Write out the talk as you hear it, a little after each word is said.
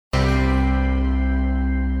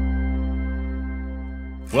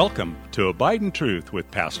Welcome to Abide in Truth with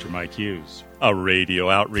Pastor Mike Hughes, a radio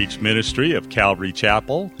outreach ministry of Calvary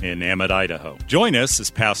Chapel in Emmett, Idaho. Join us as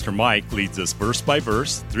Pastor Mike leads us verse by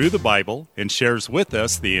verse through the Bible and shares with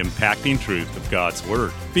us the impacting truth of God's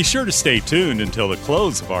Word. Be sure to stay tuned until the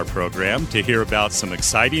close of our program to hear about some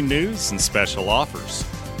exciting news and special offers.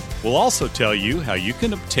 We'll also tell you how you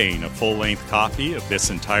can obtain a full-length copy of this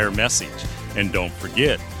entire message. And don't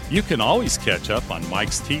forget, you can always catch up on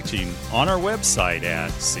Mike's teaching on our website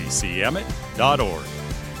at ccemmett.org.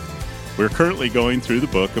 We're currently going through the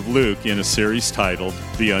book of Luke in a series titled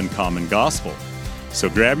The Uncommon Gospel. So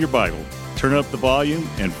grab your Bible, turn up the volume,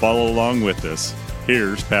 and follow along with us.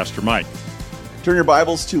 Here's Pastor Mike. Turn your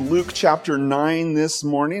Bibles to Luke chapter 9 this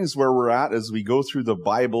morning is where we're at as we go through the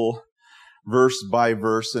Bible verse by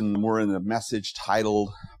verse, and we're in a message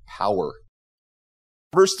titled Power.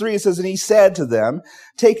 Verse 3, it says, "And he said to them,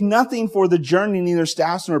 Take nothing for the journey, neither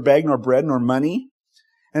staffs, nor bag, nor bread, nor money,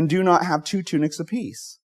 and do not have 2 tunics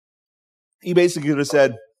apiece." He basically could have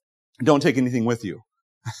said, don't take anything with you.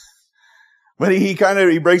 But he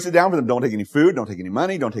breaks it down for them. Don't take any food, don't take any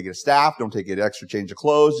money, don't take a staff, don't take an extra change of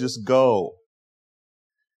clothes, just go.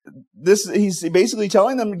 He's basically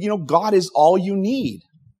telling them, God is all you need.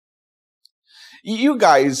 You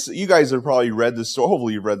guys have probably read the story.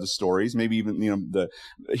 Hopefully you've read the stories, maybe even, the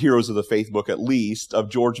Heroes of the Faith book, at least, of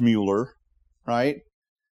George Mueller, right?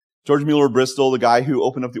 George Mueller Bristol, the guy who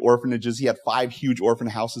opened up the orphanages. He had 5 huge orphan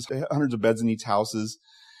houses, hundreds of beds in each houses.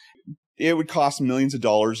 It would cost millions of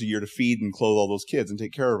dollars a year to feed and clothe all those kids and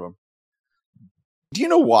take care of them. Do you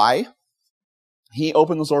know why he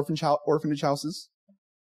opened those orphanage houses?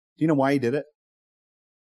 Do you know why he did it?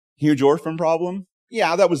 Huge orphan problem?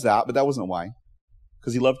 Yeah, but that wasn't why.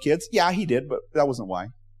 Because he loved kids? Yeah, he did, but that wasn't why.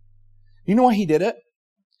 You know why he did it?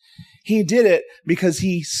 He did it because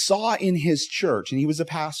he saw in his church, and he was a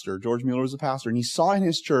pastor, George Mueller was a pastor, and he saw in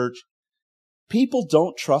his church, people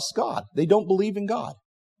don't trust God. They don't believe in God.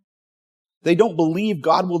 They don't believe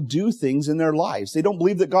God will do things in their lives. They don't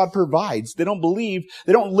believe that God provides. They don't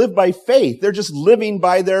live by faith. They're just living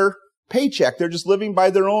by their paycheck. They're just living by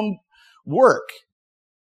their own work.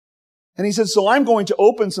 And he said, so I'm going to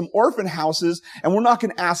open some orphan houses, and we're not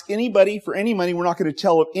going to ask anybody for any money. We're not going to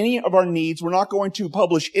tell of any of our needs. We're not going to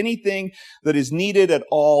publish anything that is needed at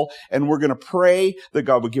all. And we're going to pray that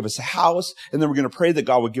God would give us a house. And then we're going to pray that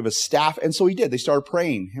God would give us staff. And so he did. They started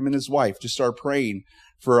praying. Him and his wife just started praying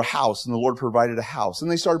for a house, and the Lord provided a house.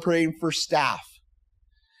 And they started praying for staff.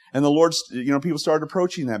 And the Lord, people started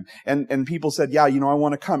approaching them. And people said, I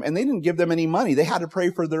want to come. And they didn't give them any money. They had to pray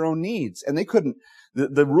for their own needs. And they couldn't.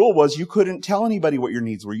 The rule was you couldn't tell anybody what your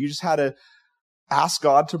needs were. You just had to ask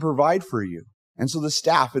God to provide for you. And so the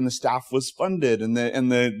staff was funded, and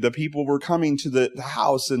the people were coming to the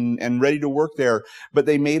house and ready to work there. But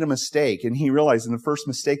they made a mistake. And he realized, and the first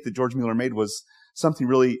mistake that George Mueller made was something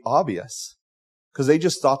really obvious. Because they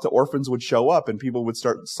just thought the orphans would show up and people would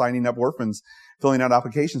start signing up orphans, filling out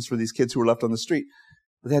applications for these kids who were left on the street.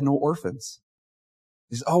 But they had no orphans.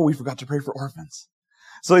 He said, we forgot to pray for orphans.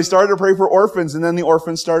 So they started to pray for orphans, and then the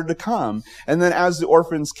orphans started to come. And then as the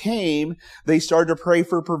orphans came, they started to pray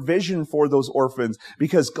for provision for those orphans,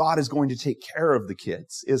 because God is going to take care of the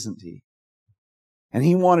kids, isn't he? And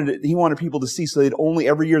he wanted people to see, so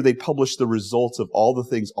every year they'd publish the results of all the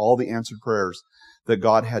things, all the answered prayers that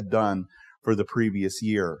God had done for the previous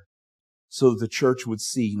year, so that the church would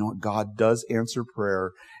see, God does answer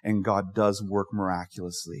prayer and God does work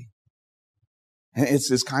miraculously. And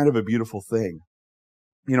it's kind of a beautiful thing.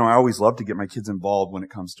 I always love to get my kids involved when it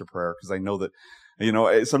comes to prayer, because I know that,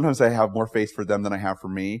 sometimes I have more faith for them than I have for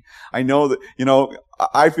me. I know that,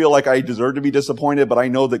 I feel like I deserve to be disappointed, but I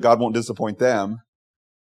know that God won't disappoint them.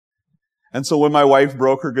 And so when my wife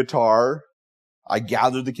broke her guitar, I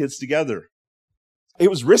gathered the kids together. It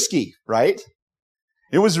was risky, right?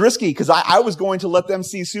 It was risky because I was going to let them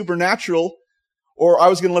see supernatural, or I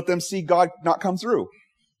was going to let them see God not come through,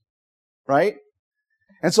 right?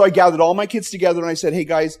 And so I gathered all my kids together and I said, hey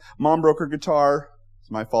guys, Mom broke her guitar.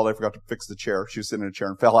 It's my fault. I forgot to fix the chair. She was sitting in a chair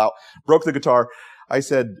and fell out, broke the guitar. I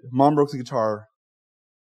said, Mom broke the guitar.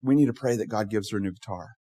 We need to pray that God gives her a new guitar.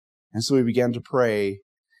 And so we began to pray.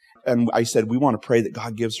 And I said, we want to pray that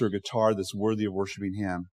God gives her a guitar that's worthy of worshiping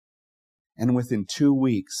him. And within 2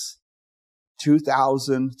 weeks,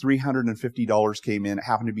 $2,350 came in. It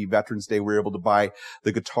happened to be Veterans Day. We were able to buy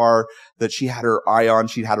the guitar that she had her eye on.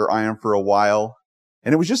 She'd had her eye on for a while.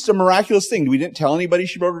 And it was just a miraculous thing. We didn't tell anybody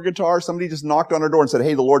she broke her guitar. Somebody just knocked on her door and said,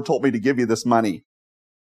 hey, the Lord told me to give you this money.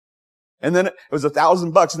 And then it was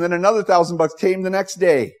 $1,000. And then another $1,000 came the next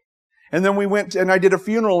day. And then we went and I did a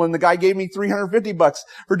funeral and the guy gave me $350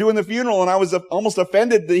 for doing the funeral. And I was almost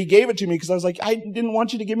offended that he gave it to me because I was like, I didn't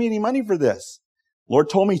want you to give me any money for this. Lord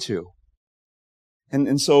told me to.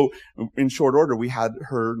 And so in short order, we had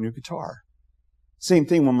her new guitar. Same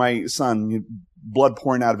thing when my son, blood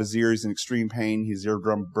pouring out of his ears in extreme pain, his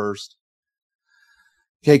eardrum burst.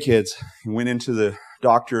 Okay, kids, he went into the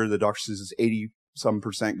doctor. The doctor says it's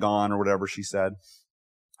 80% gone or whatever she said.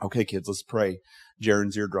 Okay, kids, let's pray.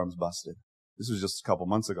 Jaren's eardrum's busted. This was just a couple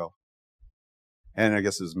months ago. And I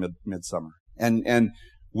guess it was midsummer. And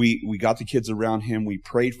we got the kids around him. We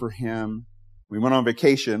prayed for him. We went on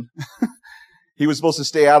vacation. He was supposed to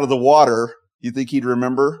stay out of the water. You think he'd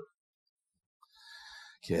remember?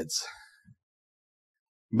 Kids.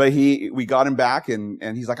 But we got him back and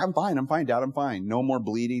he's like, I'm fine, Dad, I'm fine. No more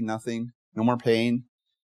bleeding, nothing, no more pain.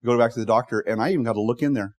 Go back to the doctor and I even got to look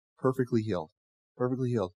in there. Perfectly healed.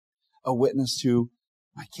 A witness to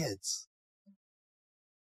my kids.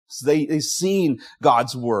 So they've seen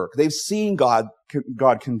God's work. They've seen God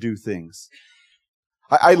can do things.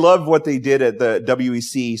 I love what they did at the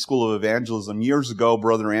WEC School of Evangelism. Years ago,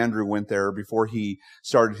 Brother Andrew went there before he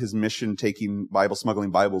started his mission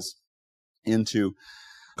smuggling Bibles into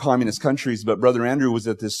communist countries. But Brother Andrew was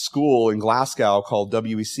at this school in Glasgow called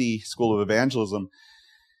WEC School of Evangelism.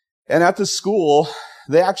 And at the school,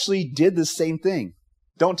 they actually did the same thing.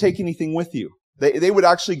 Don't take anything with you. They would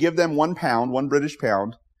actually give them £1 British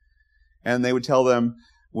pound, and they would tell them,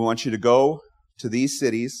 we want you to go to these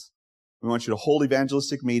cities. We want you to hold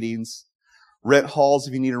evangelistic meetings, rent halls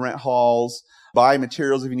if you need to rent halls, buy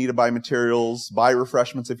materials if you need to buy materials, buy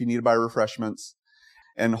refreshments if you need to buy refreshments,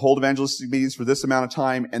 and hold evangelistic meetings for this amount of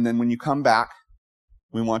time. And then when you come back,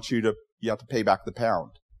 you have to pay back the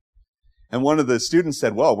pound. And one of the students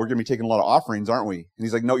said, well, we're going to be taking a lot of offerings, aren't we? And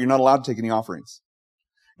he's like, no, you're not allowed to take any offerings.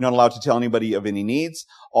 You're not allowed to tell anybody of any needs.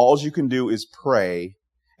 All you can do is pray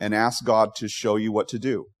and ask God to show you what to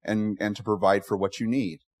do and to provide for what you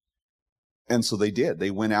need. And so they did.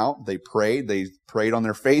 They went out, they prayed on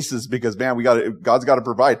their faces because, man, God's got to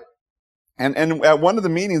provide. And at one of the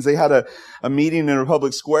meetings, they had a meeting in a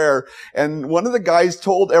public square, and one of the guys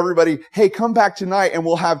told everybody, hey, come back tonight and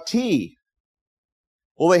we'll have tea.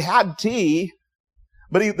 Well, they had tea,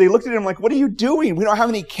 but they looked at him like, what are you doing? We don't have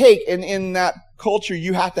any cake. And in that culture,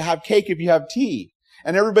 you have to have cake if you have tea.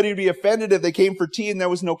 And everybody would be offended if they came for tea and there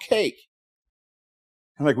was no cake.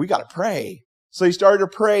 I'm like, we got to pray. So he started to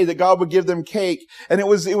pray that God would give them cake. And it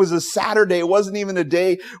was a Saturday. It wasn't even a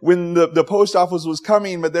day when the post office was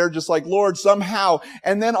coming, but they're just like, Lord, somehow.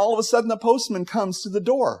 And then all of a sudden the postman comes to the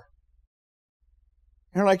door.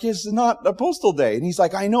 And they're like, it's not a postal day. And he's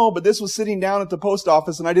like, I know, but this was sitting down at the post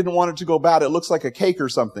office and I didn't want it to go bad. It looks like a cake or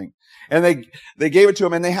something. And they gave it to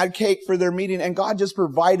him and they had cake for their meeting, and God just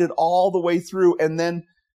provided all the way through. And then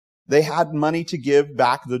they had money to give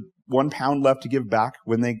back, the £1 left to give back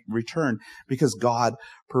when they returned, because God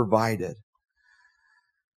provided.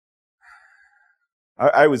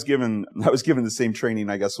 I was given the same training,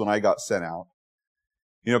 I guess, when I got sent out.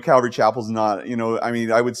 Calvary Chapel's not,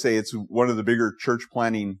 I would say it's one of the bigger church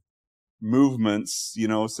planting movements,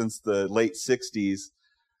 since the late 60s.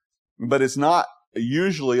 But it's not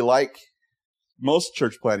usually like most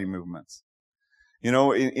church planting movements.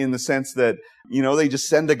 In the sense that, they just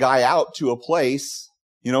send a guy out to a place,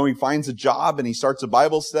 he finds a job and he starts a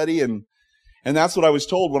Bible study. And that's what I was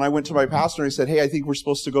told when I went to my pastor and I said, hey, I think we're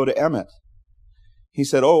supposed to go to Emmett. He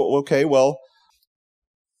said, oh, okay, well,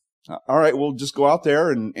 all right, we'll just go out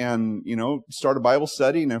there and start a Bible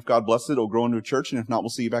study. And if God blesses it, it'll grow into a church. And if not, we'll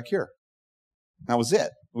see you back here. That was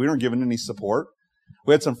it. We weren't given any support.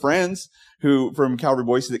 We had some friends from Calvary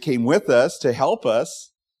Boise that came with us to help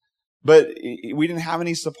us, but we didn't have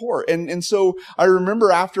any support. And so I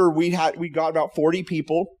remember after we got about 40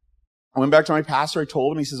 people, I went back to my pastor. I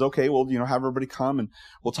told him, he says, okay, well, have everybody come and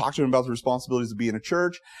we'll talk to them about the responsibilities of being a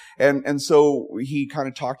church. And so he kind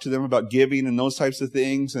of talked to them about giving and those types of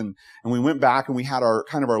things. And we went back and we had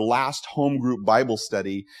our last home group Bible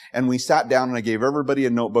study. And we sat down and I gave everybody a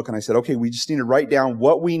notebook and I said, okay, we just need to write down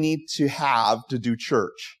what we need to have to do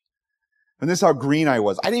church. And this is how green I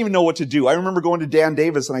was. I didn't even know what to do. I remember going to Dan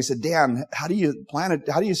Davis and I said, Dan, how do you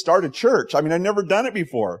start a church? I mean, I've never done it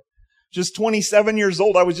before. Just 27 years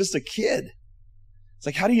old. I was just a kid. It's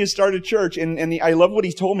like, how do you start a church? And I love what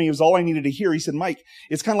he told me. It was all I needed to hear. He said, Mike,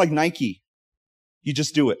 it's kind of like Nike. You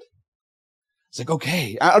just do it. It's like,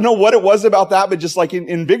 okay. I don't know what it was about that, but just like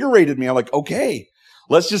invigorated me. I'm like, okay,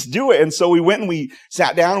 let's just do it. And so we went and we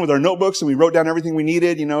sat down with our notebooks and we wrote down everything we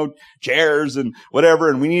needed, chairs and whatever.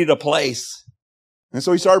 And we needed a place. And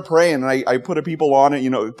so we started praying, and I put a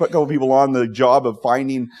couple people on the job of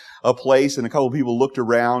finding a place, and a couple of people looked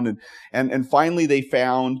around, and finally they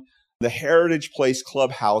found the Heritage Place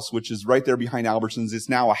Clubhouse, which is right there behind Albertsons. It's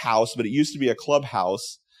now a house, but it used to be a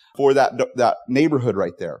clubhouse for that neighborhood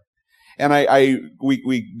right there. And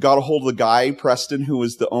we got a hold of the guy, Preston, who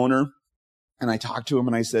was the owner, and I talked to him,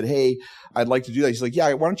 and I said, hey, I'd like to do that. He's like,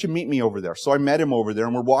 yeah, why don't you meet me over there? So I met him over there,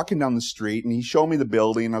 and we're walking down the street, and he showed me the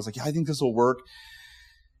building, and I was like, yeah, I think this will work.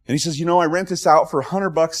 And he says, I rent this out for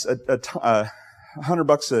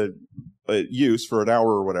 $100 a use for an hour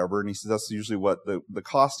or whatever. And he says, that's usually what the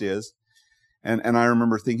cost is. And I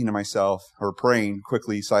remember thinking to myself, or praying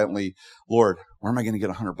quickly, silently, Lord, where am I going to get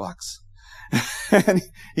 $100? And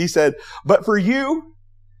he said, but for you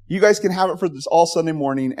guys can have it for this all Sunday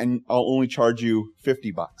morning, and I'll only charge you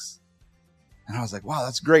 $50. And I was like, wow,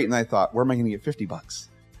 that's great. And I thought, where am I going to get $50?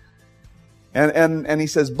 And he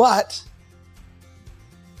says, but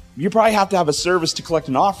you probably have to have a service to collect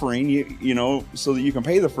an offering, so that you can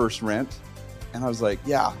pay the first rent. And I was like,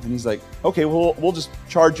 yeah. And he's like, okay, well, we'll just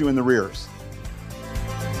charge you in the rears.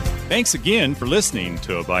 Thanks again for listening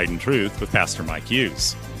to Abide in Truth with Pastor Mike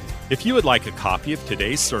Hughes. If you would like a copy of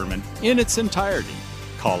today's sermon in its entirety,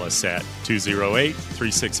 call us at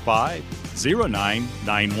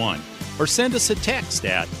 208-365-0991 or send us a text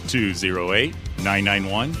at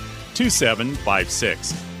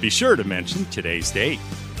 208-991-2756. Be sure to mention today's date.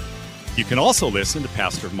 You can also listen to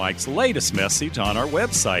Pastor Mike's latest message on our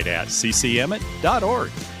website at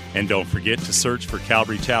ccemmett.org. And don't forget to search for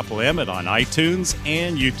Calvary Chapel Emmett on iTunes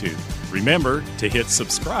and YouTube. Remember to hit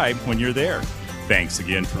subscribe when you're there. Thanks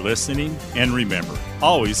again for listening, and remember,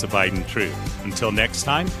 always abide in truth. Until next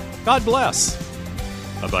time, God bless.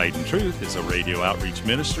 Abide in Truth is a radio outreach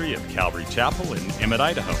ministry of Calvary Chapel in Emmett,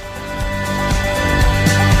 Idaho.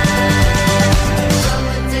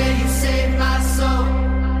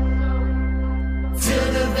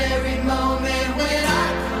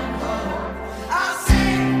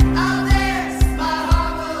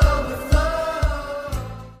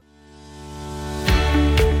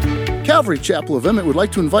 Calvary Chapel of Emmett would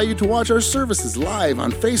like to invite you to watch our services live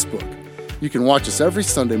on Facebook. You can watch us every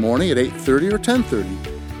Sunday morning at 8:30 or 10:30.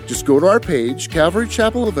 Just go to our page, Calvary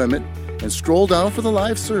Chapel of Emmett, and scroll down for the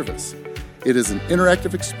live service. It is an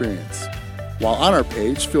interactive experience. While on our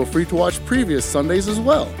page, feel free to watch previous Sundays as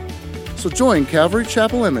well. So join Calvary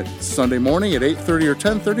Chapel Emmett Sunday morning at 8:30 or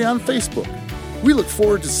 10:30 on Facebook. We look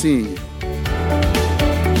forward to seeing you.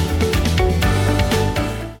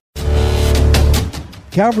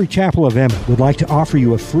 Calvary Chapel of Emmett would like to offer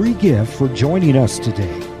you a free gift for joining us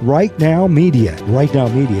today. Right Now Media. Right Now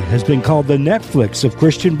Media has been called the Netflix of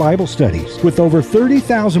Christian Bible studies. With over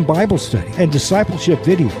 30,000 Bible study and discipleship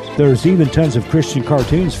videos, there's even tons of Christian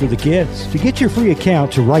cartoons for the kids. To get your free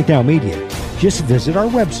account to Right Now Media, just visit our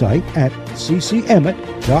website at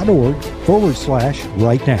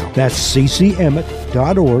ccemmett.org/rightnow. That's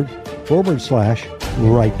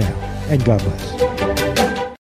ccemmett.org/rightnow. And God bless.